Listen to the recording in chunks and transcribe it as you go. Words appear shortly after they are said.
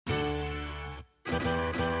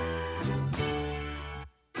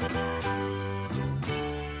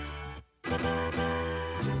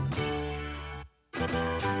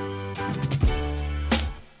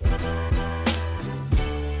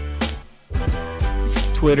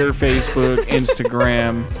Twitter, Facebook,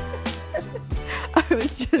 Instagram. I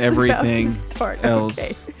was just everything about to start.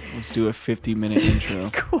 else. Okay. Let's do a 50-minute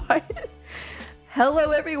intro. Quiet.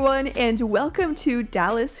 Hello, everyone, and welcome to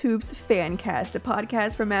Dallas Hoops Fancast, a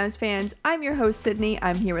podcast for Mavs fans. I'm your host, Sydney.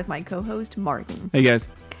 I'm here with my co-host, Martin. Hey, guys.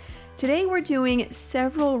 Today, we're doing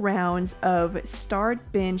several rounds of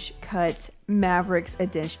Start, Bench, Cut Mavericks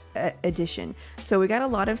edition. So we got a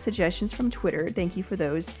lot of suggestions from Twitter. Thank you for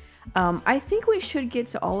those. I think we should get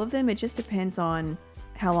to all of them. It just depends on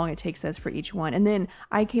how long it takes us for each one. And then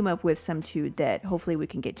I came up with some too that hopefully we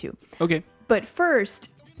can get to. Okay. But first,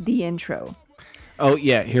 the intro. Oh,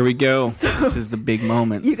 yeah. Here we go. This is the big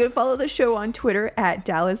moment. You can follow the show on Twitter at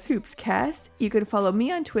Dallas Hoops Cast. You can follow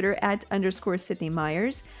me on Twitter at _Sydney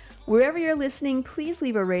Myers. Wherever you're listening, please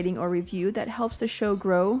leave a rating or review. That helps the show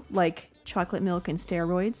grow like chocolate milk and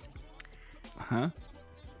steroids. Huh?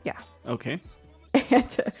 Yeah. Okay.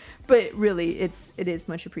 But really, it is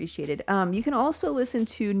much appreciated. You can also listen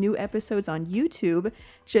to new episodes on YouTube.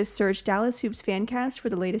 Just search Dallas Hoops Fancast for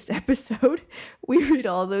the latest episode. We read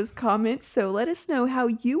all those comments, so let us know how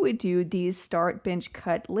you would do these start, bench,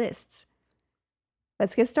 cut lists.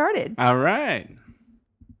 Let's get started. All right.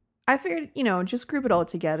 I figured, just group it all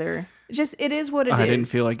together. It is what it is. I didn't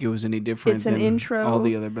feel like it was any different It's an than intro. all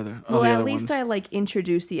the other Well, at least ones. I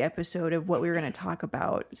introduced the episode of what we were going to talk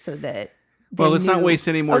about so that Well, let's not waste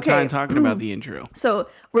any more Okay. time talking about the intro. So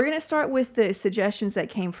we're going to start with the suggestions that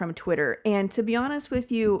came from Twitter. And to be honest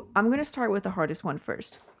with you, I'm going to start with the hardest one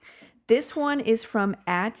first. This one is from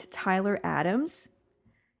 @TylerAdams.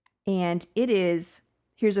 And it is,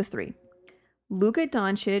 here's a 3. Luka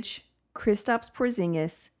Doncic, Kristaps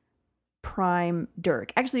Porzingis, prime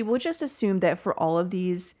Dirk. Actually, we'll just assume that for all of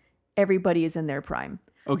these, everybody is in their prime.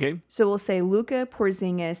 Okay. So we'll say Luka,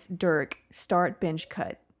 Porzingis, Dirk, start, bench,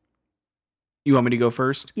 cut. You want me to go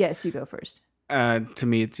first? Yes, you go first. To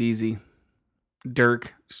me, it's easy.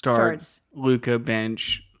 Dirk, Starts. Luka,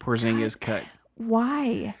 bench, Porzingis, cut.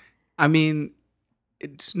 Why? I mean,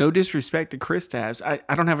 it's no disrespect to Kristaps.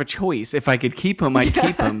 I don't have a choice. If I could keep him, I'd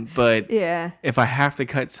keep him. But Yeah. if I have to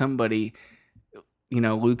cut somebody,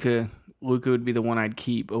 Luka would be the one I'd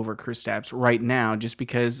keep over Kristaps right now, just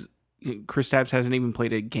because Kristaps hasn't even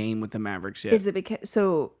played a game with the Mavericks yet. Is it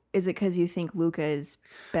because you think Luka is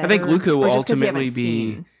better? I think Luka will Or just 'cause you ultimately haven't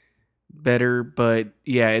be seen? better, but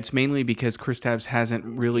yeah, it's mainly because Kristaps hasn't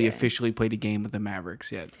really Yeah. officially played a game with the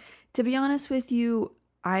Mavericks yet. To be honest with you,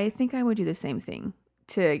 I think I would do the same thing.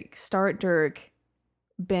 To start Dirk,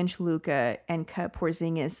 bench Luka, and cut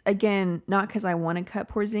Porzingis. Again, not because I want to cut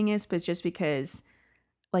Porzingis, but just because,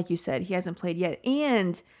 like you said, he hasn't played yet.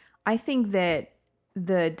 And I think that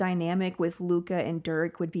the dynamic with Luka and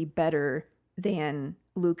Dirk would be better than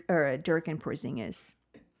Dirk and Porzingis.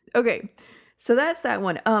 Okay, so that's that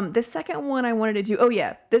one. The second one I wanted to do. Oh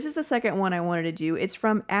yeah, this is the second one I wanted to do. It's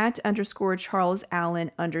from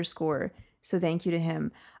 @_CharlesAllen_. So thank you to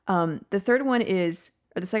him. The second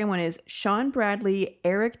one is Sean Bradley,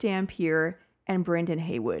 Eric Dampier, and Brendan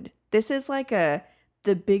Haywood. This is like the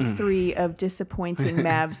big three of disappointing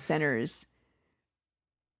Mavs centers.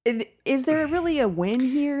 Is there really a win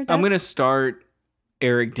here? I'm going to start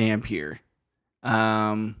Eric Dampier.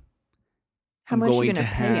 How much are you going to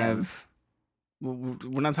pay him?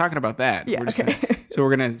 We're not talking about that. Yeah, So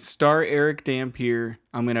we're going to start Eric Dampier.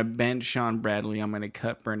 I'm going to bench Sean Bradley. I'm going to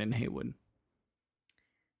cut Brendan Haywood.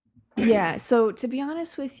 Yeah, so to be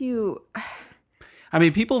honest with you, I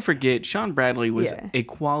mean, people forget Sean Bradley was a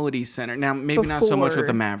quality center. Now, maybe not so much with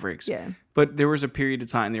the Mavericks, but there was a period of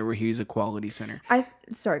time there where he was a quality center.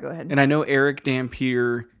 Sorry, go ahead. And I know Eric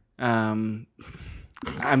Dampier, I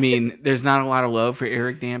mean, there's not a lot of love for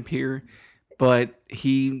Eric Dampier, but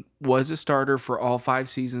he was a starter for all 5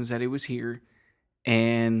 seasons that he was here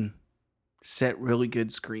and set really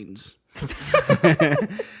good screens.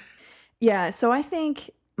 Yeah, so I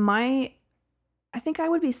think I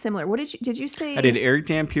would be similar. What did you say? I did Eric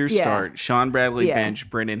Dampier start, Sean Bradley bench,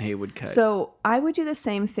 Brendan Haywood cut. So I would do the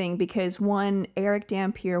same thing because one, Eric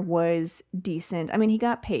Dampier was decent. I mean, he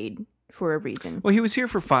got paid for a reason. Well, he was here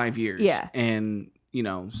for 5 years. Yeah. And,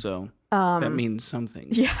 so that means something.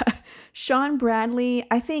 Yeah. Sean Bradley,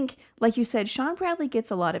 I think, like you said, Sean Bradley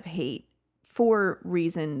gets a lot of hate for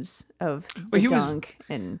reasons of the dunk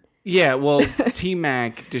and... Yeah, well,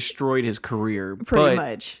 T-Mac destroyed his career. Pretty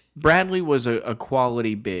much. Bradley was a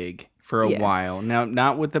quality big for a while. Now,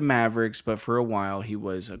 not with the Mavericks, but for a while, he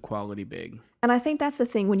was a quality big. And I think that's the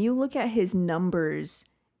thing. When you look at his numbers,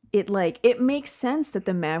 it makes sense that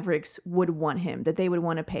the Mavericks would want him, that they would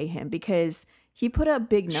want to pay him because he put up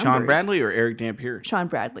big numbers. Sean Bradley or Eric Dampier? Sean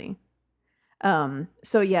Bradley.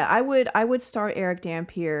 So yeah, I would start Eric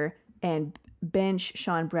Dampier and bench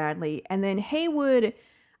Sean Bradley. And then Haywood,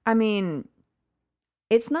 I mean,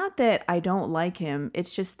 it's not that I don't like him.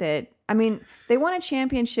 It's just that, I mean, they won a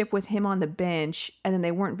championship with him on the bench, and then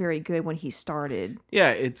they weren't very good when he started. Yeah,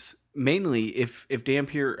 it's mainly if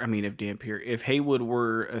Haywood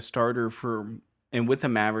were a starter and with the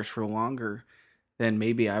Mavericks for longer, then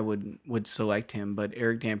maybe I would select him. But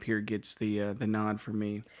Eric Dampier gets the nod for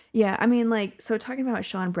me. Yeah, I mean, so talking about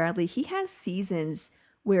Sean Bradley, he has seasons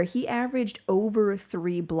where he averaged over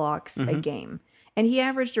 3 blocks a game. And he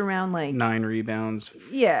averaged around 9 rebounds,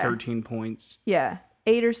 13 points. Yeah,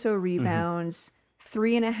 8 or so rebounds,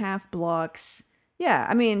 3.5 blocks. Yeah,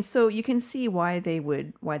 I mean, so you can see why they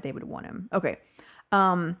would want him. Okay,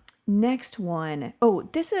 next one. Oh,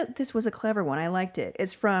 this was a clever one. I liked it.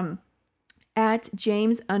 It's from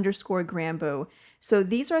 @James_Grambo. So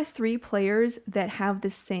these are 3 players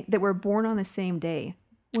that were born on the same day.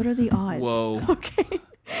 What are the odds? Whoa. Okay.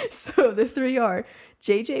 So the 3 are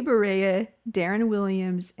JJ Barea, Darren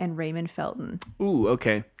Williams, and Raymond Felton. Ooh,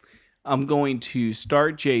 okay. I'm going to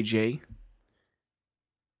start JJ,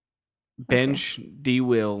 bench D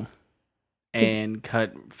Will, and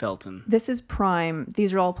cut Felton. This is prime.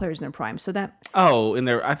 These are all players in their prime. So that. Oh,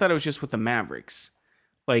 I thought it was just with the Mavericks.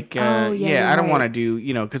 I don't want to do,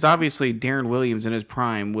 because obviously Darren Williams in his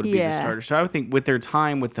prime would be the starter. So I would think with their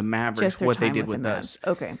time with the Mavericks, what they did with us.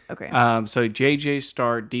 Okay. So JJ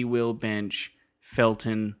start, D Will bench,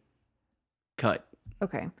 Felton cut.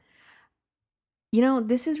 Okay.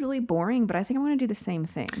 This is really boring, but I think I'm going to do the same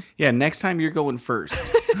thing. Yeah, next time you're going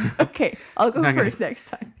first. Okay, I'll go first next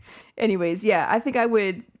time. Anyways, yeah, I think I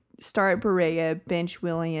would start Barea, bench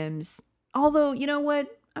Williams. Although, you know what?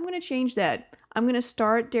 I'm going to change that. I'm going to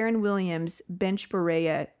start Darren Williams, bench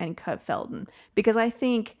Barea, and cut Felton. Because I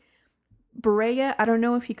think Barea, I don't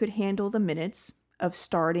know if he could handle the minutes of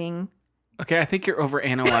starting. Okay, I think you're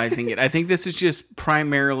overanalyzing it. I think this is just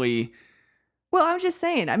primarily... Well, I'm just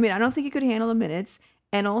saying. I mean, I don't think he could handle the minutes.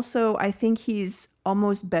 And also, I think he's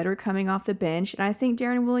almost better coming off the bench. And I think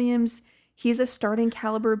Darren Williams, he's a starting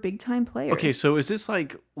caliber big-time player. Okay, so is this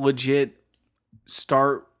legit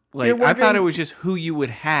start... I thought it was just who you would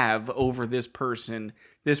have over this person.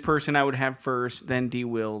 This person I would have first, then D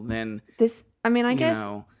Will, then this. I mean, I guess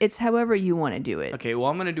it's however you want to do it. Okay,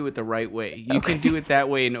 well, I'm going to do it the right way. You can do it that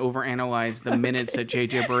way and overanalyze the minutes that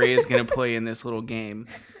JJ Barea is going to play in this little game.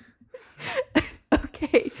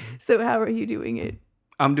 Okay, so how are you doing it?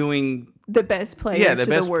 I'm doing the best player. Yeah, the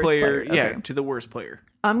best worst player. Okay. Yeah, to the worst player.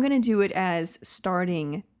 I'm going to do it as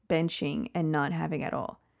starting, benching, and not having at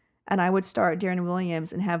all. And I would start Darren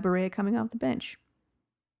Williams and have Barea coming off the bench.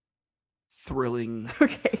 Thrilling.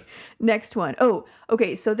 Okay, next one. Oh,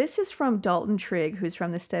 okay, so this is from Dalton Trigg, who's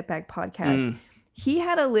from the Step Back podcast. He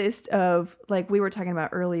had a list of, we were talking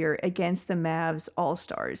about earlier, against the Mavs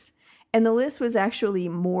All-Stars. And the list was actually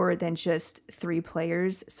more than just 3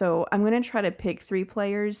 players. So I'm going to try to pick 3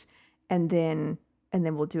 players, and then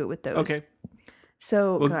we'll do it with those. Okay.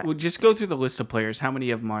 So we'll just go through the list of players. How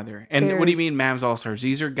many of them are there? And what do you mean Mavs All-Stars?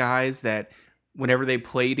 These are guys that whenever they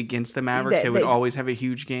played against the Mavericks, they would always have a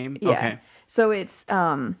huge game? Yeah. Okay. So it's,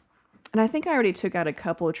 and I think I already took out a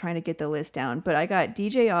couple trying to get the list down, but I got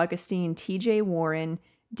DJ Augustine, TJ Warren,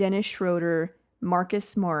 Dennis Schroeder, Marcus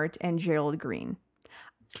Smart, and Gerald Green.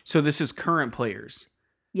 So this is current players.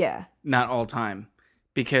 Yeah. Not all time.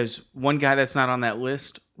 Because one guy that's not on that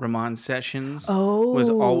list, Ramon Sessions, Oh.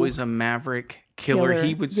 was always a Maverick killer.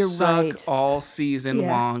 He would suck all season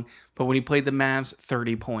long, but when he played the Mavs,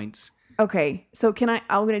 30 points. Okay, so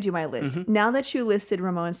I'm going to do my list. Now that you listed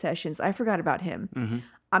Ramon Sessions, I forgot about him.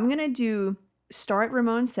 I'm going to start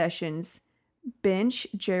Ramon Sessions, bench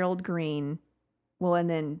Gerald Green, well, and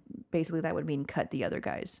then basically that would mean cut the other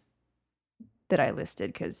guys that I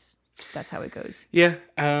listed because that's how it goes. Yeah,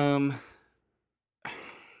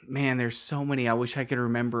 man, there's so many. I wish I could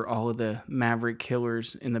remember all of the Maverick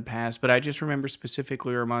killers in the past, but I just remember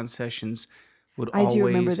specifically Ramon Sessions would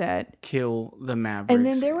always kill the Mavericks. And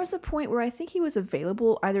then there was a point where I think he was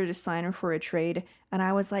available either to sign or for a trade, and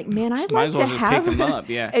I was like, man, I'd like to have pick him up.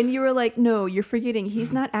 Yeah. And you were like, no, you're forgetting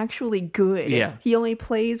he's not actually good. Yeah. He only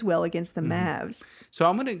plays well against the Mavs. So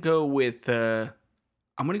I'm gonna go with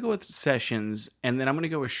Sessions, and then I'm gonna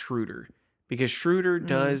go with Schroeder. Because Schroeder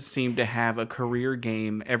does seem to have a career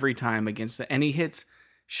game every time against and he hits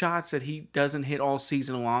shots that he doesn't hit all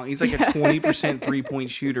season long. He's like a 20% 3-point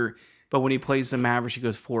shooter, but when he plays the Mavericks, he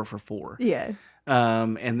goes 4 for 4. Yeah.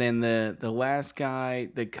 And then the last guy,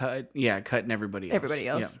 the cut and everybody else. Everybody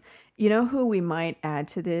Yeah. else. You know who we might add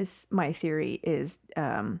to this? My theory is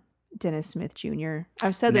Dennis Smith Jr.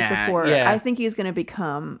 I've said this Nah, before. yeah. I think he's going to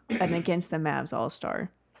become an against the Mavs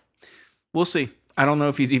all-star. We'll see. I don't know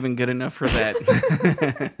if he's even good enough for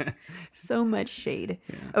that. So much shade.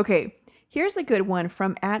 Yeah. Okay, here's a good one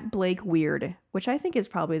from @BlakeWeird, which I think is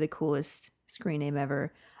probably the coolest screen name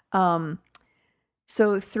ever.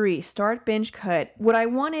 So 3, start, bench, cut. What I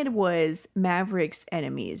wanted was Mavericks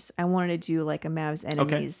enemies. I wanted to do like a Mavs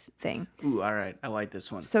enemies thing. Ooh, all right. I like this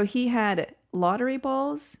one. So he had lottery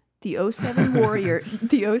balls, the 07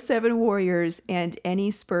 Warriors, and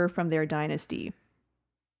any Spur from their dynasty.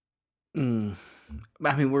 I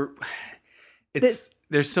mean,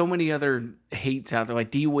 there's so many other hates out there.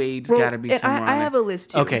 Like D Wade's got to be somewhere. I have a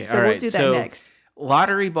list too. Okay, so all right. We'll do that next.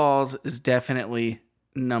 Lottery balls is definitely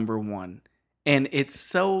number one. And it's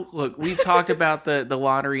so, look, we've talked about the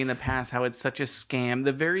lottery in the past, how it's such a scam.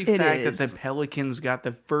 The very fact that the Pelicans got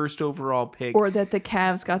the first overall pick. Or that the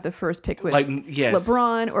Cavs got the first pick with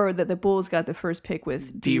LeBron, or that the Bulls got the first pick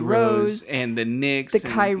with D Rose. And the Knicks. The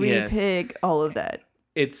Kyrie pick, all of that.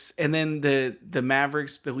 And then the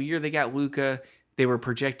Mavericks, the year they got Luka, they were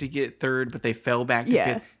projected to get third, but they fell back to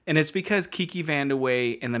fifth. And it's because Kiki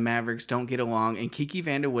Vandeweghe and the Mavericks don't get along, and Kiki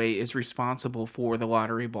Vandeweghe is responsible for the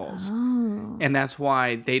lottery balls. Oh. And that's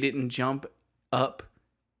why they didn't jump up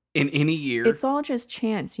in any year. It's all just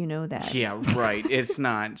chance, you know that. Yeah, right. It's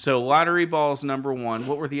not. So lottery balls number one.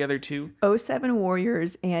 What were the other two? 07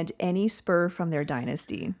 Warriors and any Spur from their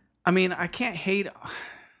dynasty. I mean, I can't hate...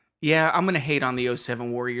 Yeah, I'm going to hate on the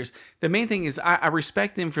 07 Warriors. The main thing is I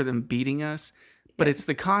respect them for them beating us, but it's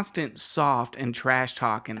the constant soft and trash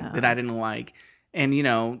talking that I didn't like. And, you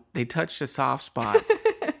know, they touched a soft spot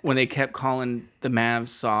when they kept calling the Mavs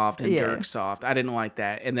soft and Dirk soft. I didn't like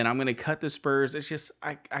that. And then I'm going to cut the Spurs. It's just,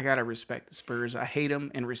 I got to respect the Spurs. I hate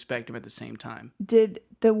them and respect them at the same time. Did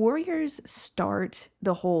the Warriors start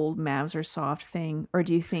the whole Mavs are soft thing? Or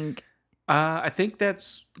do you think... I think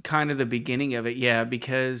that's kind of the beginning of it, yeah,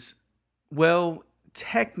 because, well,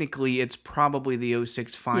 technically it's probably the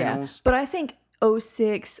 06 finals. Yeah, but I think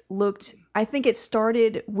 06 looked... I think it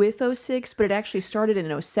started with 06, but it actually started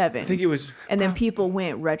in 07. I think it was... And then people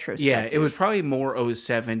went retrospective. Yeah, it was probably more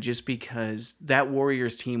 07 just because that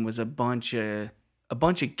Warriors team was a bunch of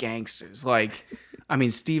gangsters. Like, I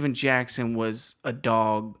mean, Steven Jackson was a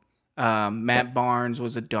dog. Matt Barnes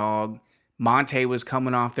was a dog. Monte was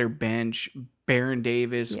coming off their bench. Baron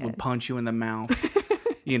Davis would punch you in the mouth.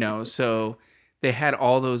 You know, so they had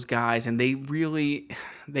all those guys, and they just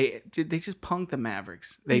punked the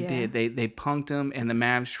Mavericks. They did. They punked them, and the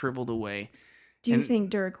Mavs shriveled away. Do you think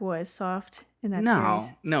Dirk was soft in that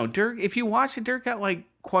series? No. Dirk, if you watch it, Dirk got like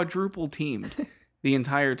quadruple teamed the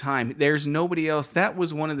entire time. There's nobody else. That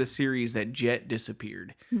was one of the series that Jet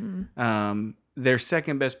disappeared. Mm-hmm. Their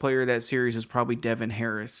second best player of that series was probably Devin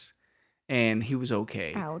Harris. And he was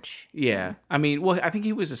okay. Ouch. Yeah. I mean, well, I think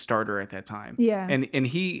he was a starter at that time. Yeah. And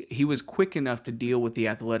he was quick enough to deal with the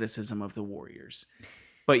athleticism of the Warriors.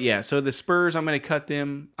 But yeah, so the Spurs, I'm going to cut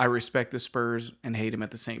them. I respect the Spurs and hate them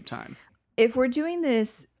at the same time. If we're doing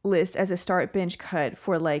this list as a start bench cut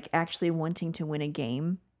for like actually wanting to win a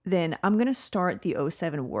game, then I'm going to start the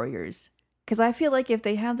 07 Warriors. Because I feel like if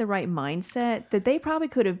they have the right mindset, that they probably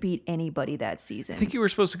could have beat anybody that season. I think you were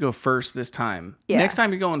supposed to go first this time. Yeah. Next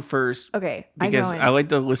time you're going first. Okay. Because I like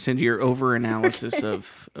to listen to your over-analysis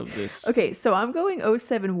of this. Okay, so I'm going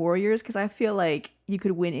 07 Warriors because I feel like you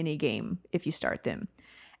could win any game if you start them.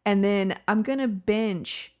 And then I'm going to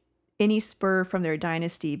bench any Spur from their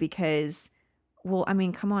dynasty because... Well, I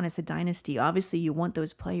mean, come on, it's a dynasty. Obviously, you want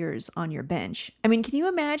those players on your bench. I mean, can you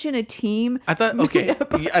imagine a team? I thought, okay,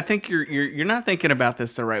 I think you're not thinking about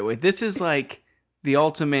this the right way. This is like the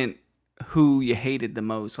ultimate who you hated the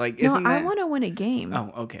most. Like, isn't that? I want to win a game.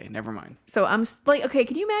 Oh, okay, never mind. So I'm like, okay,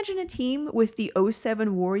 can you imagine a team with the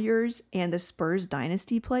 07 Warriors and the Spurs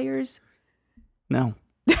dynasty players? No.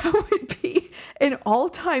 That would be an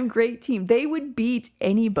all-time great team. They would beat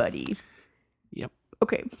anybody. Yep.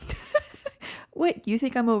 Okay. What, you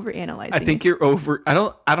think I'm overanalyzing? I think you're over. I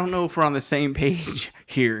don't know if we're on the same page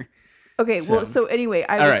here. Okay, well, so anyway,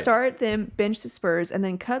 I would start them, bench the Spurs, and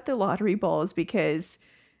then cut the lottery balls because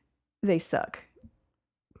they suck.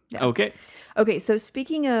 Yeah. Okay, so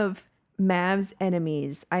speaking of Mavs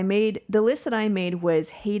enemies, the list that I made was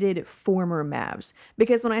hated former Mavs.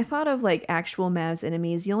 Because when I thought of like actual Mavs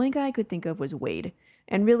enemies, the only guy I could think of was Wade.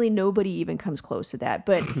 And really nobody even comes close to that.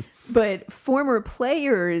 But former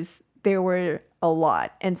players... There were a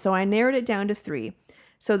lot. And so I narrowed it down to 3.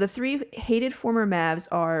 So the 3 hated former Mavs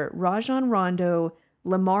are Rajon Rondo,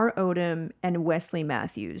 Lamar Odom, and Wesley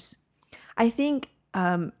Matthews. I think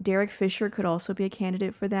Derek Fisher could also be a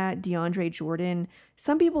candidate for that. DeAndre Jordan.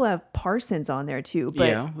 Some people have Parsons on there too, but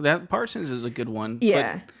Yeah, that Parsons is a good one.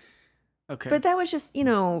 yeah. Okay. But that was just,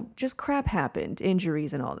 just crap happened,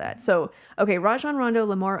 injuries and all that. So, okay, Rajon Rondo,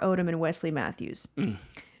 Lamar Odom, and Wesley Matthews.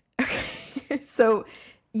 Okay, so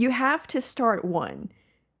you have to start one.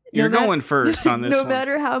 You're going first on this no one. No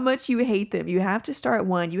matter how much you hate them, you have to start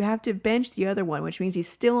one. You have to bench the other one, which means he's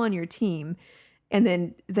still on your team. And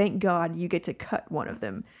then, thank God, you get to cut one of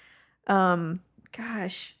them.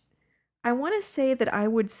 Gosh, I want to say that I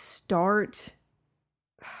would start...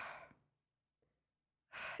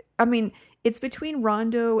 I mean, it's between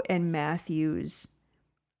Rondo and Matthews.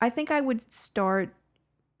 I think I would start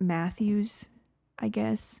Matthews, I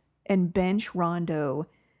guess, and bench Rondo,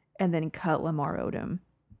 and then cut Lamar Odom.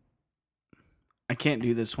 I can't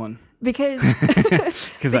do this one. Because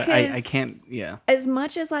I can't, yeah. As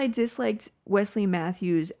much as I disliked Wesley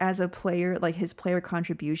Matthews as a player, like his player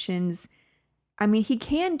contributions, I mean, he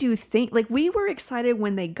can do things. Like, we were excited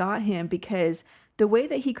when they got him because the way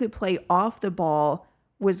that he could play off the ball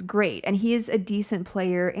was great. And he is a decent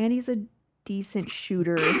player and he's a decent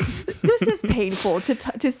shooter. This is painful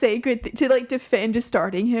to say good, to like defend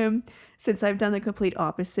starting him, since I've done the complete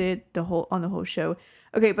opposite on the whole show.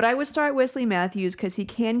 Okay, but I would start Wesley Matthews because he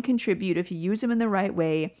can contribute if you use him in the right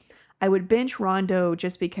way. I would bench Rondo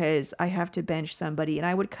just because I have to bench somebody. And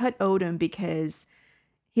I would cut Odom because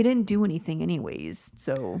he didn't do anything anyways.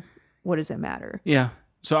 So what does it matter? Yeah.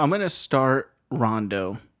 So I'm going to start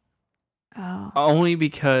Rondo. Oh. Only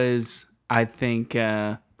because I think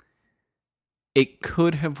it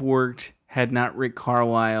could have worked had not Rick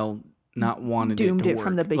Carlisle not wanted doomed it to it work.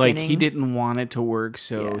 From the beginning. Like, he didn't want it to work,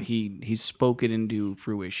 so he spoke it into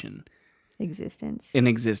fruition. In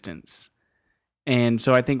existence. And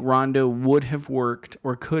so I think Rondo would have worked,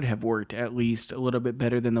 or could have worked at least a little bit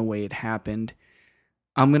better than the way it happened.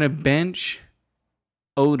 I'm going to bench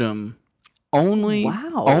Odom only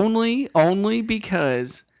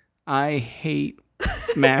because I hate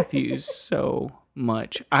Matthews so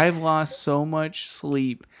much. I've lost so much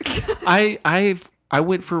sleep. I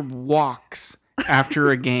went for walks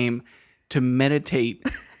after a game to meditate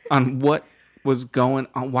on what was going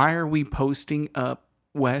on. Why are we posting up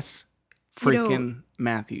Wes freaking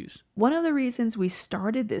Matthews? One of the reasons we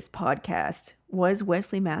started this podcast was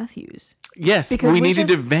Wesley Matthews. Yes, because we needed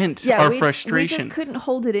to vent our frustration. We just couldn't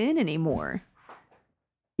hold it in anymore.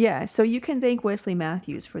 Yeah, so you can thank Wesley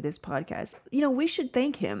Matthews for this podcast. We should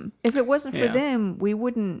thank him. If it wasn't for them, we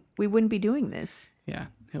wouldn't be doing this. Yeah,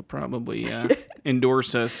 he'll probably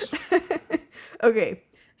endorse us. Okay,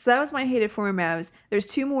 so that was my hated former Mavs. There's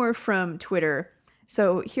two more from Twitter.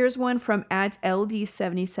 So here's one from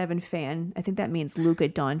 @LD77fan. I think that means Luka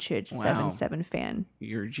Doncic 77 fan.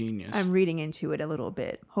 You're a genius. I'm reading into it a little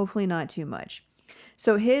bit. Hopefully not too much.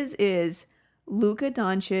 So his is Luka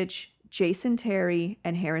Doncic, Jason Terry,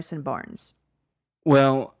 and Harrison Barnes.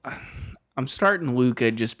 Well, I'm starting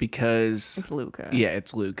Luka just because it's Luka. Yeah,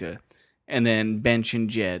 it's Luka. And then bench and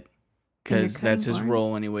Jet, because that's his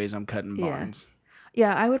role anyways. I'm cutting Barnes.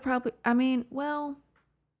 Yeah, I would probably...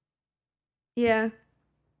 yeah.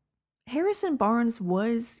 Harrison Barnes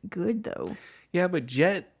was good, though. Yeah, but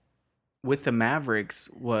Jet with the Mavericks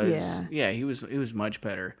was... Yeah, he was much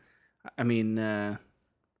better. I mean...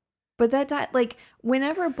 But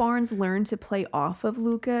whenever Barnes learned to play off of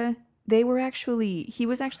Luka, he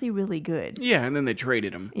was actually really good. Yeah, and then they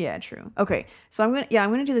traded him. Yeah, true. Okay, so I'm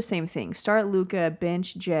gonna do the same thing. Start Luka,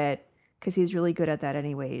 bench Jet, because he's really good at that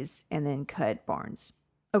anyways, and then cut Barnes.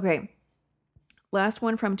 Okay, last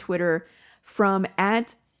one from Twitter, from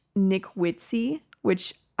 @NickWitsy,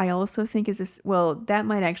 which I also think is that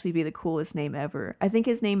might actually be the coolest name ever. I think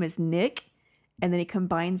his name is Nick, and then he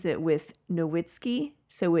combines it with Nowitzki,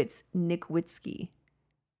 so it's Nickwitsky.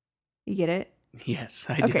 You get it? Yes,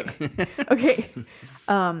 I do. Okay.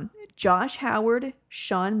 Josh Howard,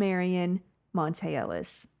 Sean Marion, Monte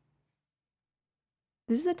Ellis.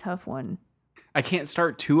 This is a tough one. I can't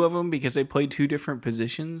start two of them because they play two different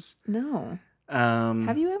positions. No.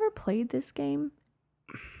 Have you ever played this game?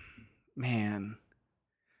 Man.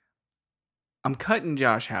 I'm cutting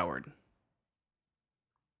Josh Howard.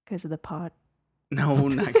 Because of the pot? No,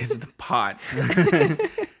 not because of the pot.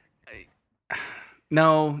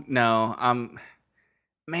 No.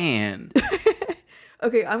 Man.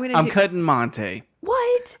 Okay, I'm cutting Monte.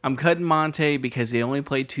 What? I'm cutting Monte because they only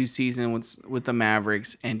played 2 seasons with the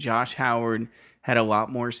Mavericks, and Josh Howard had a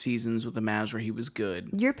lot more seasons with the Mavs where he was good.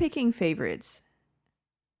 You're picking favorites.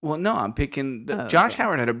 Well, no, I'm picking... Josh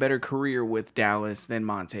Howard had a better career with Dallas than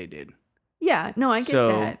Monte did. Yeah, no, I get So,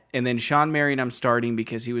 that. and then Sean Marion, I'm starting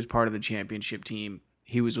because he was part of the championship team.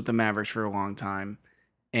 He was with the Mavericks for a long time,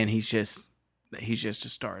 and he's just a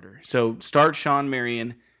starter. So start Sean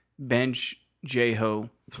Marion, bench J-Ho,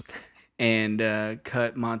 and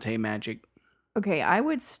cut Monte Magic. Okay, I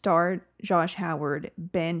would start Josh Howard,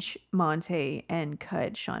 bench Monte, and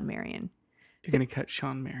cut Sean Marion. You're gonna cut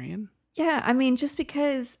Sean Marion? Yeah, I mean, just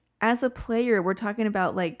because as a player, we're talking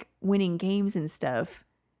about like winning games and stuff.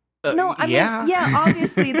 No, I mean, Yeah. yeah,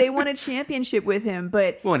 obviously they won a championship with him,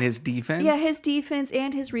 but Well, and his defense. yeah, his defense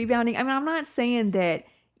and his rebounding. I mean, I'm not saying that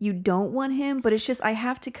you don't want him, but it's just I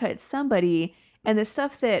have to cut somebody. And the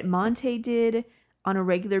stuff that Monte did on a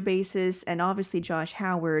regular basis, and obviously Josh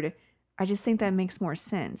Howard, I just think that makes more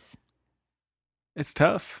sense. It's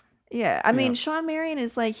tough. Yeah, I mean, Yeah. Sean Marion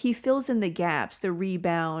is like he fills in the gaps, the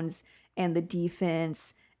rebounds and the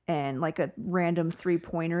defense and like a random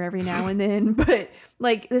 3-pointer every now and then. But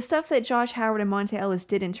like the stuff that Josh Howard and Monte Ellis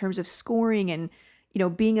did in terms of scoring and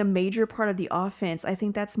being a major part of the offense, I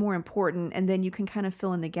think that's more important. And then you can kind of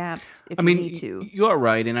fill in the gaps if I you mean, need to. you are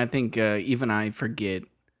right, and I think even I forget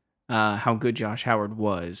how good Josh Howard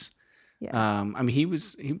was. Yeah. I mean,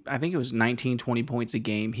 I think it was 19, 20 points a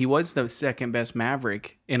game. He was the second best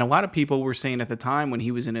Maverick. And a lot of people were saying at the time when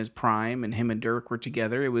he was in his prime and him and Dirk were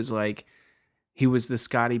together, it was like he was the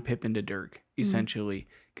Scottie Pippen to Dirk, essentially,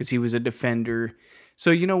 because he was a defender.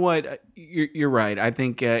 So you know what? You're right. I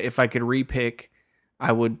think if I could repick,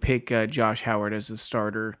 I would pick Josh Howard as a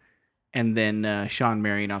starter and then Sean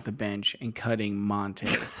Marion off the bench and cutting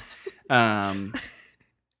Monte.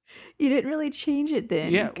 You didn't really change it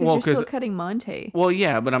then. Yeah, because well, you're still 'cause- cutting Monte. Well,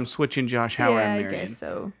 yeah, but I'm switching Josh Howard Yeah, and I Marion. guess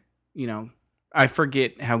so. I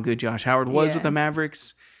forget how good Josh Howard was with Yeah. the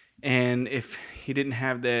Mavericks, and if he didn't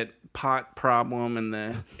have that pot problem and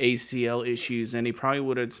the ACL issues, then he probably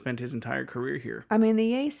would have spent his entire career here. I mean,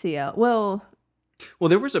 the ACL. Well, Well,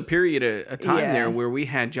 there was a period, a time Yeah. there where we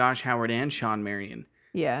had Josh Howard and Sean Marion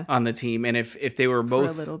yeah, on the team, and if they were for a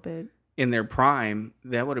both little bit. in their prime,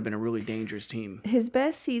 that would have been a really dangerous team. His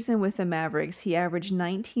best season with the Mavericks, he averaged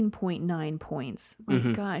 19.9 points. My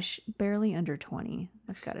gosh, barely under 20.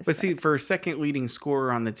 That's got to But see, for a second leading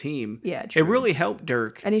scorer on the team, Yeah, it true. really helped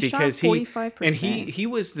Dirk And he shot because 45%. he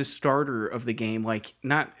was the starter of the game. Like,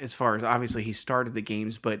 not as far as obviously he started the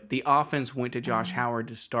games, but the offense went to Josh Howard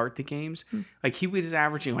to start the games. Like, he was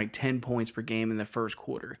averaging like 10 points per game in the first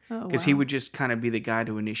quarter Oh, because he wow. would just kind of be the guy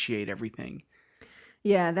to initiate everything.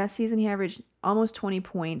 Yeah, that season he averaged almost 20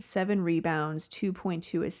 points, 7 rebounds,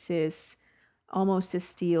 2.2 assists, almost a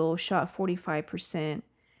steal, shot 45%.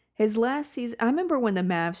 His last season, I remember when the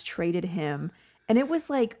Mavs traded him, and it was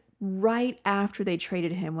like right after they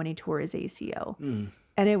traded him when he tore his ACL.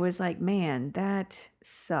 And it was like, man, that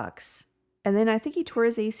sucks. And then I think he tore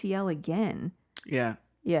his ACL again. Yeah,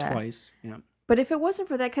 Yeah. twice. Yeah. But if it wasn't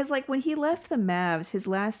for that, because like when he left the Mavs, his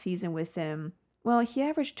last season with them, well, he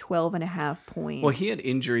averaged 12.5 points. Well, he had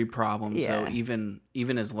injury problems, Yeah. though, even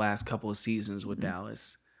his last couple of seasons with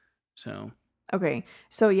Dallas. So, Okay,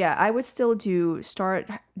 so yeah, I would still do start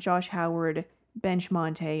Josh Howard, bench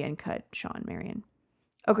Monte, and cut Sean Marion.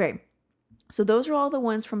 Okay, so those are all the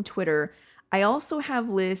ones from Twitter. I also have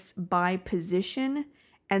lists by position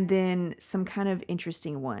and then some kind of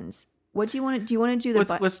interesting ones. What do you want to do? You want to do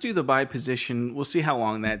the let's do the by position. We'll see how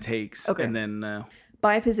long that takes. Okay. And then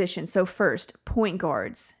by position? So first, point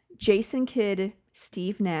guards: Jason Kidd,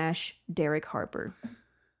 Steve Nash, Derek Harper.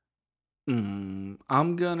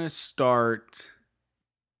 I'm gonna start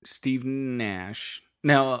Steve Nash.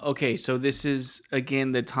 Now, okay, so this is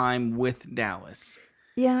again the time with Dallas.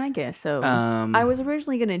 Yeah, I guess so. I was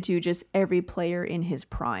originally gonna do just every player in his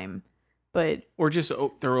prime, but Or just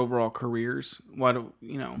their overall careers. Why do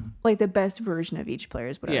like the best version of each player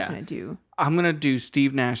is what I was Yeah. gonna do. I'm gonna do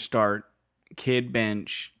Steve Nash start, Kid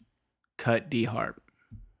bench, cut D Harp.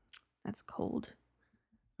 That's cold.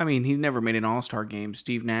 I mean, he never made an All-Star game.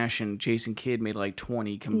 Steve Nash and Jason Kidd made like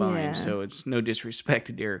 20 combined, Yeah. so it's no disrespect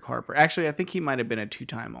to Derek Harper. Actually, I think he might have been a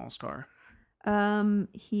 2-time All-Star.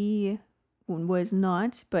 He was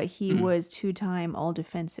not, but he was 2-time all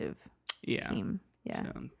defensive Yeah. team. Yeah.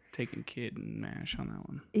 So I'm taking Kidd and Nash on that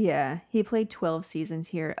one. Yeah. He played 12 seasons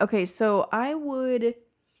here. Okay, so I would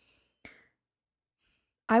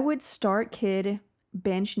start Kidd,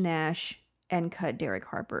 bench Nash, and cut Derek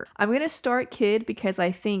Harper. I'm gonna start Kidd because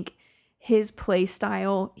I think his play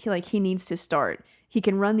style, he needs to start. He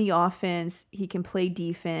can run the offense, he can play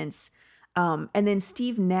defense. And then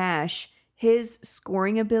Steve Nash, his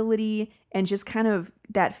scoring ability and just kind of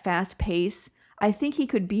that fast pace, I think he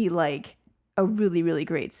could be like a really, really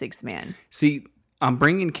great sixth man. See, I'm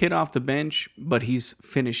bringing Kidd off the bench, but he's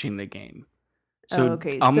finishing the game. So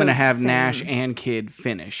okay. I'm So gonna have same. Nash and Kidd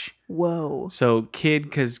finish. Whoa. So Kidd,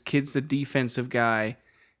 because Kidd's the defensive guy,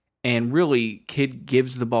 and really Kidd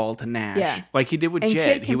gives the ball to Nash, Yeah. like he did with And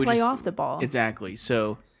Jet. Kidd He can would play just off the ball. exactly.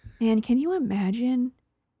 So Man, can you imagine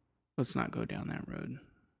let's not go down that road.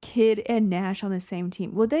 Kidd and Nash on the same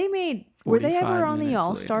team? Were they ever on the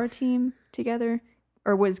All-Star team together?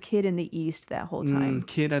 Or was Kidd in the East that whole time?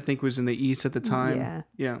 Kidd, I think, was in the East at the time.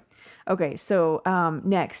 Yeah. Okay, so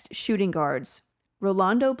next, shooting guards.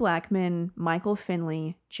 Rolando Blackman, Michael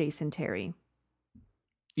Finley, Jason Terry.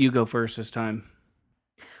 You go first this time.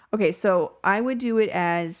 Okay, so I would do it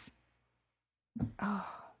as, oh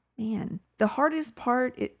man, the hardest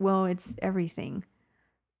part, it's everything.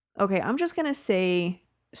 Okay, I'm just going to say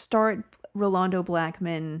start Rolando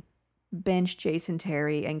Blackman, bench Jason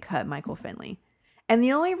Terry, and cut Michael Finley. And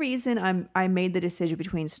the only reason I made the decision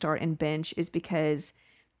between start and bench is because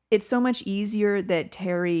it's so much easier that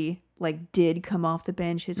Terry did come off the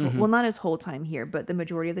bench well, not his whole time here, but the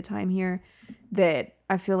majority of the time here, that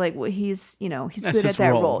I feel like he's That's good at that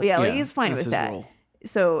role. Yeah, he's fine with that. Role.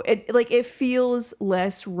 So it feels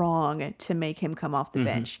less wrong to make him come off the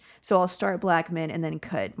bench. So I'll start Blackman and then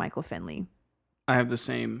cut Michael Finley. I have the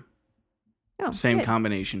same good.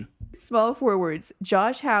 combination. Small forwards: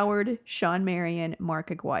 Josh Howard, Sean Marion, Mark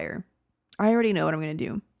Aguirre. I already know what I'm gonna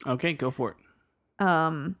do. Okay, go for it.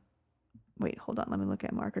 Wait, hold on. Let me look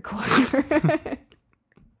at Mark Aguirre.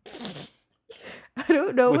 I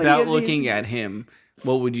don't know. Without looking at him,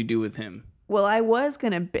 what would you do with him? Well, I was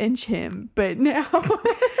gonna bench him, but now.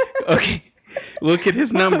 Okay, look at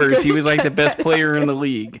his numbers. He was like the best player in the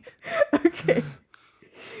league. Okay.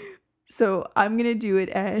 So I'm gonna do it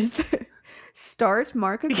as start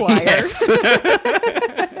Mark Aguirre. Yes.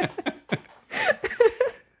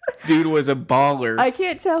 Dude was a baller. I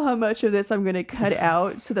can't tell how much of this I'm going to cut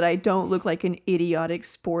out so that I don't look like an idiotic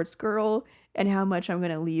sports girl, and how much I'm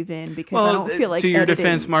going to leave in because I don't feel like to your editing.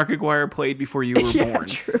 defense, Mark Aguirre played before you were born.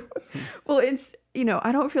 True. Well, it's,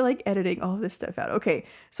 I don't feel like editing all this stuff out. Okay,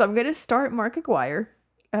 so I'm going to start Mark Aguirre,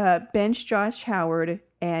 bench Josh Howard,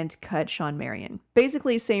 and cut Sean Marion.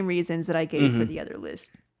 Basically, same reasons that I gave for the other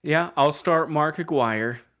list. Yeah, I'll start Mark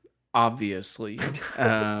Aguirre, obviously.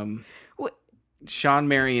 Sean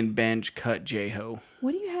Marion bench, cut J-Ho.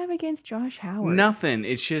 What do you have against Josh Howard? Nothing.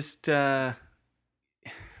 It's just... and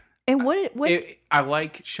I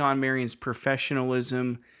like Sean Marion's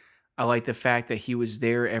professionalism. I like the fact that he was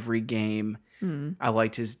there every game. I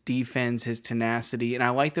liked his defense, his tenacity, and I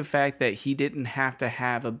like the fact that he didn't have to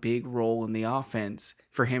have a big role in the offense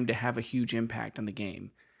for him to have a huge impact on the game.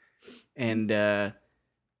 And I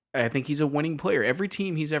think he's a winning player. Every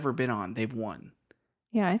team he's ever been on, they've won.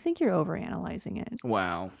 Yeah, I think you're overanalyzing it.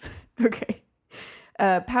 Wow. Okay.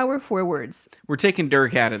 Power forwards. We're taking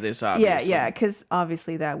Dirk out of this, obviously. Yeah, because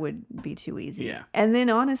obviously that would be too easy. Yeah. And then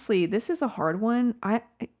honestly, this is a hard one. I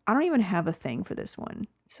don't even have a thing for this one.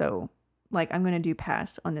 So, I'm going to do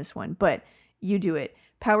pass on this one. But you do it.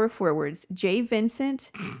 Power forwards. Jay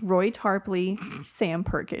Vincent, Roy Tarpley, Sam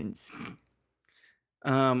Perkins.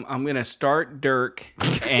 I'm going to start Dirk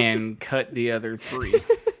and cut the other three.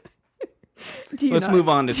 Let's move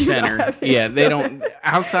on to center. Yeah, they don't.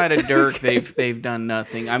 Outside of Dirk, they've done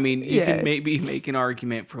nothing. I mean, you can maybe make an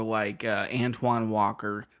argument for Antoine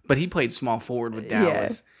Walker, but he played small forward with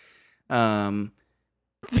Dallas. That's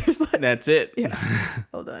it. Yeah.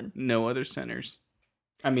 Hold on. No other centers.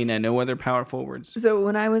 No other power forwards. So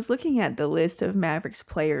when I was looking at the list of Mavericks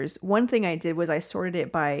players, one thing I did was I sorted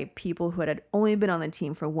it by people who had only been on the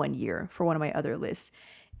team for 1 year for one of my other lists.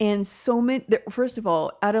 And so many, first of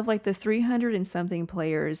all, out of the 300 and something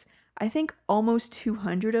players, I think almost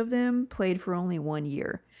 200 of them played for only 1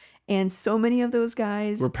 year. And so many of those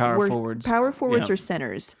guys were power forwards. Power forwards or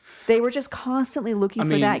centers. They were just constantly looking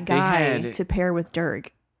for that guy to pair with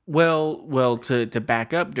Dirk. Well, to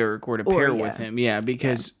back up Dirk or to pair with him. Yeah,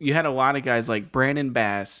 because you had a lot of guys like Brandon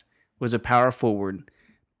Bass was a power forward,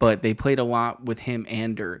 but they played a lot with him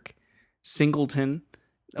and Dirk. Singleton,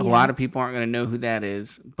 a lot of people aren't going to know who that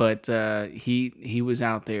is, but he was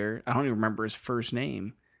out there. I don't even remember his first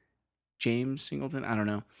name. James Singleton? I don't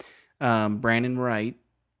know. Brandon Wright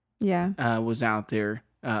was out there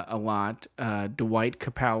a lot. Dwight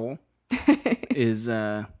Capel is...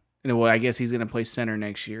 I guess he's going to play center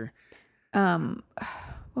next year. What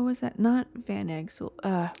was that? Not Van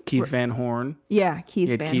Exel. Keith Van Horn. Yeah,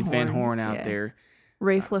 Keith Van Horn out there.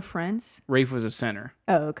 Rafe LaFrance. Rafe was a center.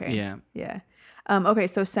 Oh, okay. Yeah. Okay,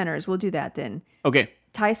 so centers. We'll do that then. Okay.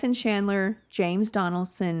 Tyson Chandler, James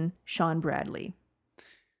Donaldson, Sean Bradley.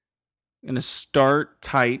 I'm going to start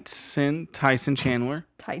Tyson Chandler.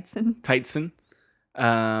 Tyson.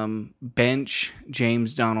 Bench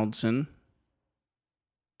James Donaldson.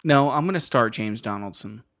 No, I'm going to start James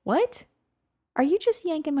Donaldson. What? Are you just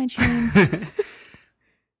yanking my chain?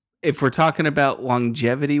 If we're talking about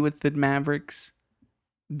longevity with the Mavericks,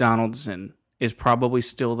 Donaldson is probably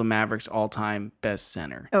still the Mavericks' all-time best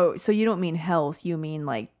center. Oh, so you don't mean health, you mean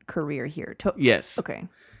like career here. Yes. Okay.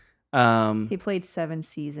 He played 7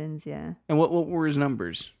 seasons, yeah. And what were his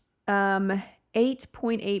numbers?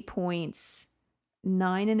 8.8 points,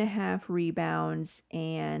 9.5 rebounds,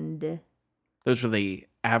 and Those were the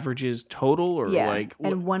averages total, or like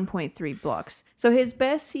and 1.3 blocks. So his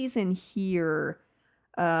best season here,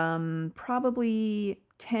 probably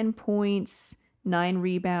 10 points, 9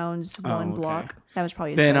 rebounds, 1 block. That was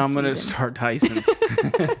probably his then best I'm gonna season. start Tyson.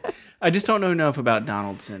 I just don't know enough about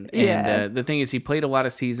Donaldson, and the thing is, he played a lot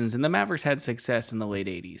of seasons, and the Mavericks had success in the late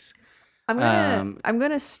 '80s. I'm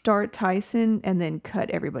gonna start Tyson and then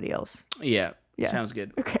cut everybody else. Yeah, sounds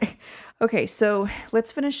good. Okay. So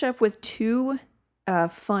let's finish up with 2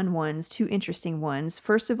 fun ones, 2 interesting ones.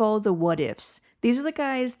 First of all, the what ifs. These are the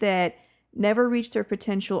guys that never reached their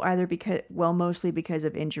potential either mostly because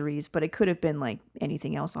of injuries, but it could have been like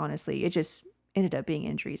anything else. Honestly, it just ended up being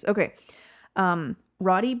injuries. Okay.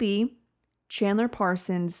 Roddy B, Chandler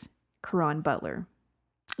Parsons, Caron Butler.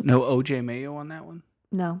 No OJ Mayo on that one?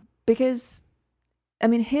 No, because I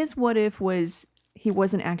mean, his what if was he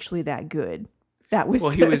wasn't actually that good. That was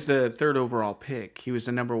he was the 3rd overall pick. He was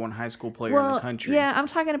the number 1 high school player in the country. Yeah, I'm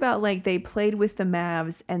talking about like they played with the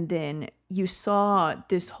Mavs and then you saw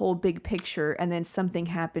this whole big picture and then something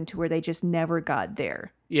happened to where they just never got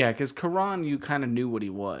there. Yeah, because Caron, you kind of knew what he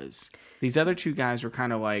was. These other 2 guys were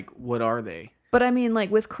kind of like, what are they? But I mean,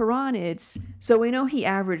 like with Caron, so we know he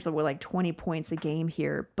averaged like 20 points a game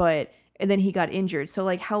here, and then he got injured. So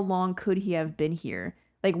like, how long could he have been here?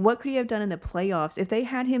 Like, what could he have done in the playoffs if they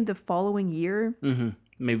had him the following year? Mm-hmm.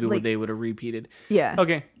 Maybe they would have repeated. Yeah.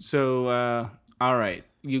 Okay, so all right,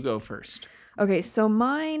 you go first. Okay, so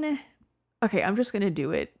mine. Okay, I'm just gonna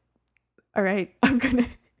do it. All right, I'm gonna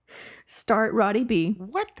start Roddy B.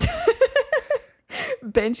 What?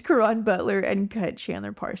 Bench Caron Butler and cut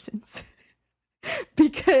Chandler Parsons.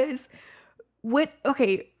 Because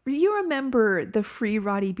you remember the free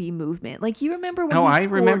Roddy B movement. Like you remember when I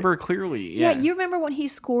remember clearly. Yeah, you remember when he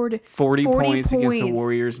scored 40 points against the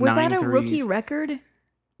Warriors. Was 9 that a threes. Rookie record?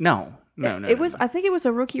 No. It was. I think it was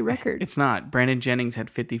a rookie record. It's not. Brandon Jennings had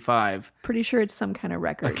 55. Pretty sure it's some kind of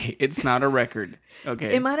record. Okay, it's not a record.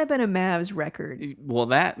 Okay. It might have been a Mavs record. Well,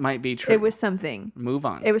 that might be true. It was something. Move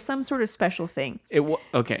on. It was some sort of special thing.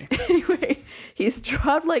 Okay. Anyway, he's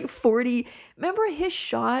dropped like 40. Remember his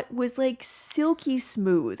shot was like silky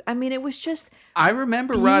smooth. I mean, it was just I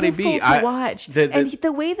remember Roddy B. to watch. And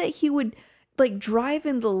the way that he would like drive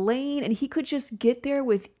in the lane and he could just get there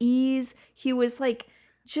with ease. He was like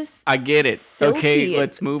just I get it. silky. Okay,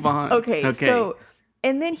 let's move on. Okay. So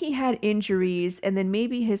and then he had injuries and then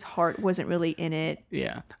maybe his heart wasn't really in it.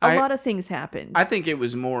 Yeah. A lot of things happened. I think it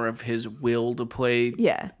was more of his will to play.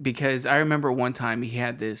 Yeah. Because I remember one time he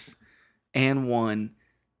had this and one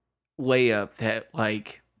layup that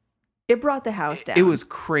like it brought the house down. It was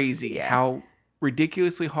crazy how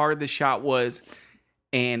ridiculously hard the shot was.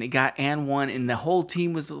 And it got and one, and the whole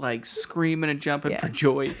team was like screaming and jumping for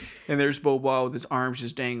joy. And there's Boba with his arms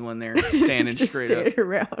just dangling there, standing straight up,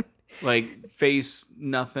 around, like face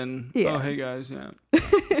nothing. Yeah. Oh, hey guys,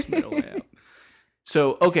 it's middle layup.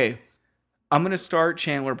 So okay, I'm gonna start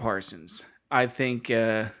Chandler Parsons. I think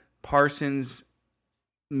Parsons'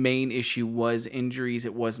 main issue was injuries.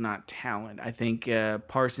 It was not talent. I think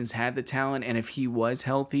Parsons had the talent, and if he was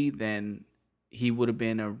healthy, then he would have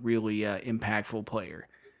been a really impactful player.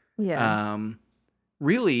 Yeah.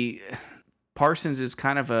 Really, Parsons is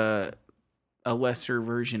kind of a lesser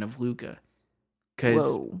version of Luka.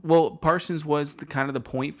 Because, Parsons was the kind of the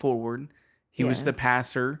point forward. He was the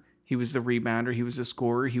passer. He was the rebounder. He was a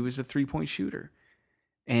scorer. He was a 3-point shooter.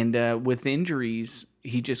 And with injuries,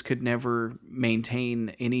 he just could never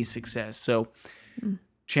maintain any success. So,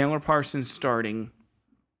 Chandler Parsons starting,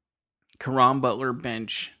 Caron Butler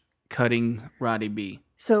bench, cutting Roddy B.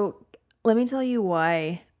 So let me tell you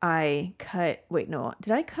why I cut. Wait, no.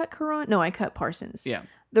 Did I cut Caron? No, I cut Parsons. Yeah.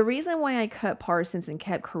 The reason why I cut Parsons and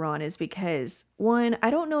kept Caron is because, one, I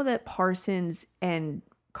don't know that Parsons and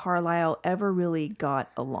Carlisle ever really got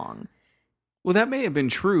along. Well, that may have been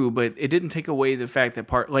true, but it didn't take away the fact that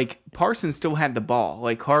Parsons still had the ball.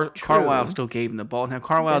 Like Carlisle still gave him the ball. Now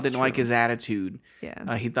Carlisle didn't like his attitude.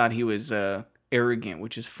 Yeah. He thought he was arrogant,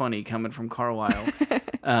 which is funny coming from Carlisle.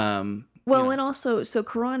 And also, so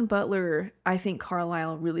Caron Butler, I think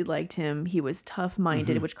Carlisle really liked him. He was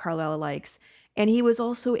tough-minded, which Carlisle likes. And he was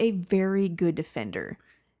also a very good defender.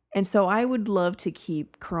 And so I would love to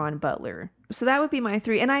keep Caron Butler. So that would be my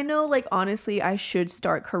 3. And I know, like, honestly, I should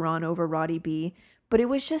start Karan over Roddy B, but it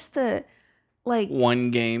was just the, like,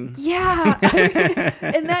 one game. Yeah.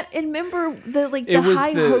 and remember the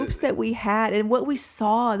high hopes that we had and what we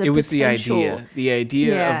saw, the potential. The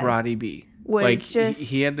idea of Roddy B. Was like, just,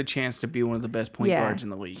 he had the chance to be one of the best point guards in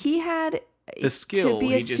the league. He had the skill to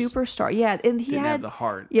be a superstar. Yeah. And he didn't had have the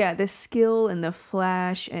heart. Yeah, the skill and the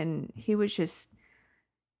flash, and he was just,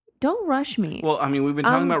 don't rush me. Well, I mean, we've been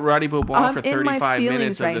talking about Roddy Boban for 35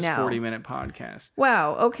 minutes of this 40-minute podcast.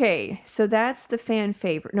 Wow. Okay. So that's the fan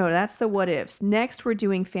favorite. No, that's the what ifs. Next, we're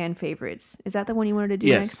doing fan favorites. Is that the one you wanted to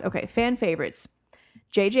do next? Okay. Fan favorites.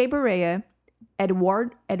 JJ Barea,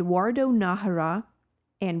 Eduardo Nahara,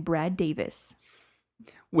 and Brad Davis.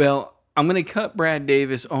 Well, I'm going to cut Brad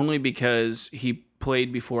Davis only because he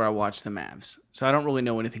played before I watched the Mavs. So I don't really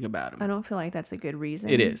know anything about him. I don't feel like that's a good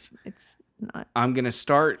reason. It is. It's not. I'm going to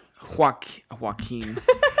start Joaquin.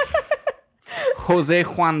 Jose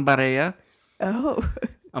Juan Barea. Oh.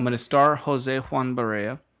 I'm going to start Jose Juan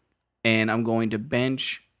Barea. And I'm going to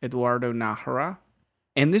bench Eduardo Nahara.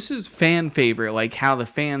 And this is fan favorite, like how the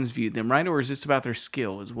fans viewed them, right? Or is this about their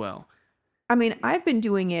skill as well? I mean, I've been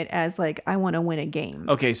doing it as like, I want to win a game.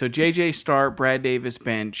 Okay, so JJ start, Brad Davis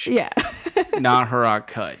bench. Yeah. Nahara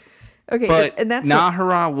cut. Okay, but and that's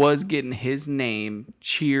Nahara was getting his name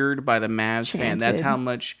cheered by the Mavs fan. That's how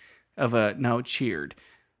much of a cheered.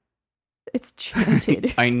 It's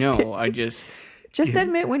chanted. I know. I just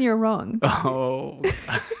admit when you're wrong. Oh.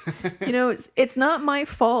 It's not my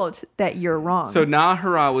fault that you're wrong. So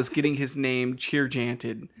Nahara was getting his name cheer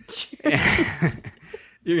chanted.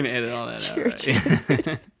 You're gonna edit all that out, right?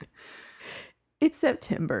 It's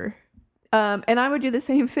September, and I would do the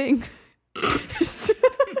same thing.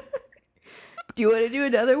 Do you want to do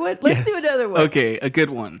another one? Let's do another one. Okay, a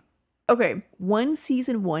good one. Okay, one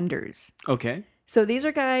season wonders. Okay. So these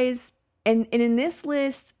are guys, and in this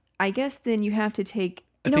list, I guess then you have to take.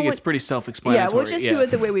 I think it's pretty self-explanatory. Yeah, we'll just do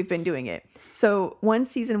it the way we've been doing it. So one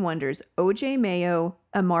season wonders: OJ Mayo,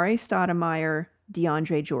 Amari Stoudemire,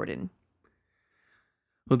 DeAndre Jordan.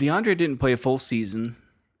 Well, DeAndre didn't play a full season.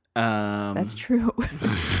 That's true.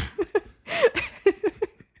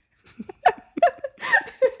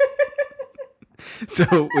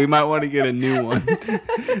 So we might want to get a new one.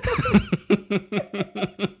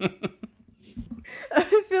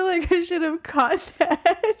 I feel like I should have caught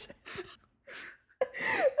that.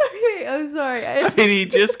 Okay, I'm sorry. I mean, he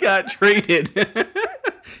just got traded.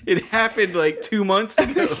 It happened like 2 months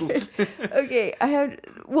ago. Okay,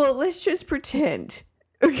 let's just pretend.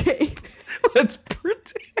 Okay. Let's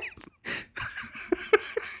pretend.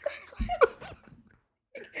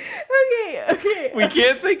 Okay. We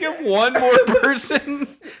can't think of one more person.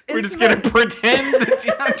 We're just going to pretend that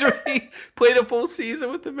DeAndre played a full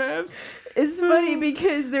season with the Mavs. It's funny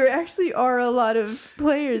because there actually are a lot of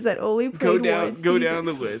players that only played one season. Go down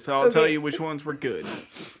the list. I'll tell you which ones were good.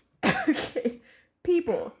 Okay.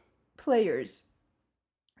 Players.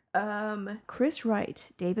 Chris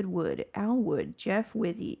Wright, David Wood, Al Wood, Jeff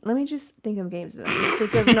Withy. Let me just think of names that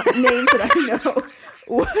I know.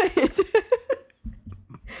 What?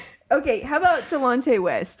 Okay, how about Delonte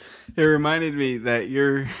West? It reminded me that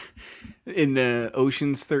you're in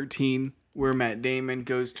Ocean's 13 where Matt Damon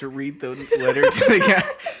goes to read the letter to the guy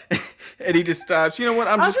and he just stops. You know what?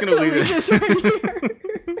 I'm just going to leave this right here.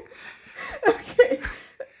 Okay.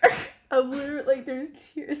 I'm literally like there's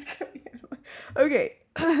tears coming out. Okay.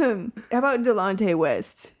 How about Delonte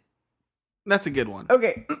West? That's a good one.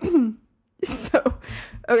 Okay.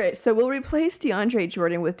 So we'll replace DeAndre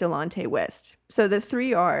Jordan with Delonte West. So the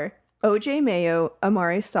 3 are OJ Mayo,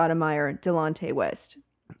 Amari Stoudemire, Delonte West.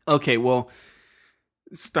 Okay, well,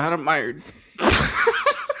 Stoudemire.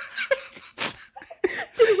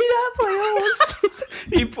 Did he not play a whole season?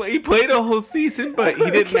 He played a whole season, but he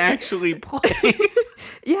didn't actually play.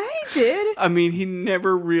 Yeah, he did. I mean, he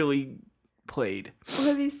never really played.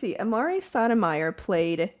 Let me see. Amari Stoudemire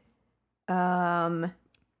played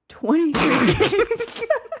 23 games.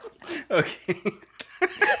 Okay.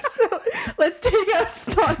 So let's take out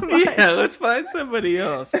Stoudemire. Yeah, let's find somebody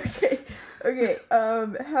else. Okay.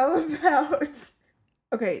 How about?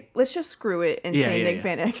 Okay, let's just screw it and say Nick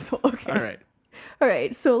Van Exel. Okay. All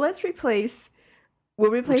right. So let's replace. We'll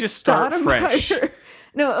replace. Just start fresh.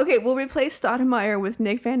 No. Okay. We'll replace Stoudemire with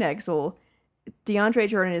Nick Van Exel. DeAndre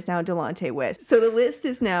Jordan is now Delonte West. So the list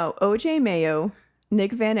is now OJ Mayo,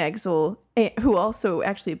 Nick Van Exel, who also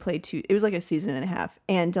actually played 2. It was like a season and a half,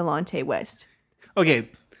 and Delonte West. Okay,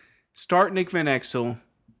 start Nick Van Exel,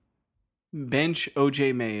 bench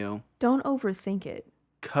OJ Mayo. Don't overthink it.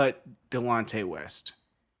 Cut Delonte West.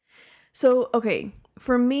 So, okay,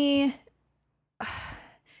 for me,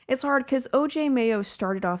 It's hard because OJ Mayo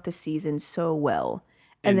started off the season so well.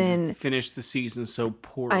 And then finished the season so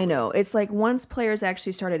poorly. I know. It's like once players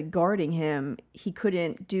actually started guarding him, he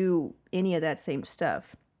couldn't do any of that same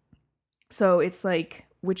stuff. So it's like,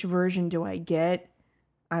 which version do I get?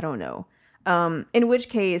 I don't know. In which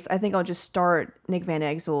case, I think I'll just start Nick Van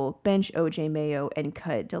Exel, bench OJ Mayo, and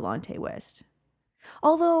cut Delonte West.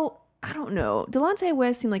 Although, I don't know. Delonte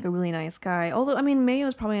West seemed like a really nice guy. Although, I mean,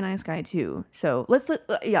 Mayo's probably a nice guy too. So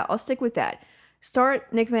I'll stick with that.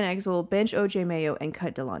 Start Nick Van Exel, bench OJ Mayo, and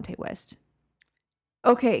cut Delonte West.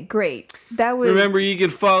 Okay, great. That was. Remember, you can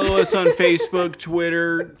follow us on Facebook,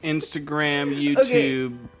 Twitter, Instagram,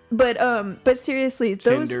 YouTube. Okay. But seriously,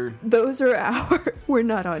 Tinder. those are our. We're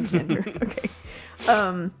not on Tinder. Okay.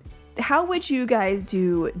 How would you guys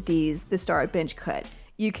do the start bench cut?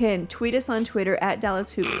 You can tweet us on Twitter at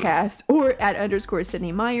DallasHoopsCast or at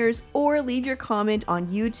 _Sydney Myers, or leave your comment on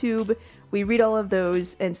YouTube. We read all of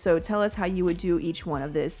those, and so tell us how you would do each one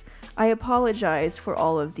of this. I apologize for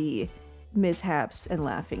all of the mishaps and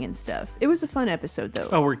laughing and stuff. It was a fun episode, though.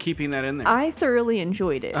 Oh, we're keeping that in there. I thoroughly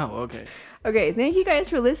enjoyed it. Oh, okay. Okay, thank you guys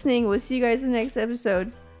for listening. We'll see you guys in the next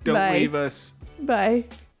episode. Don't leave us. Bye.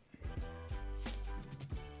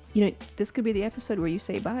 You know, this could be the episode where you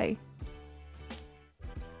say bye.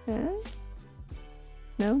 Huh?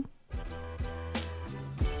 No?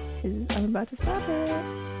 I'm about to stop it.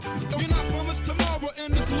 You're not promised tomorrow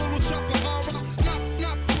in this little shop of horrors.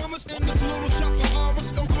 Not promised in this little shop of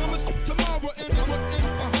horrors. Don't promise tomorrow in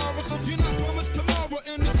horrors.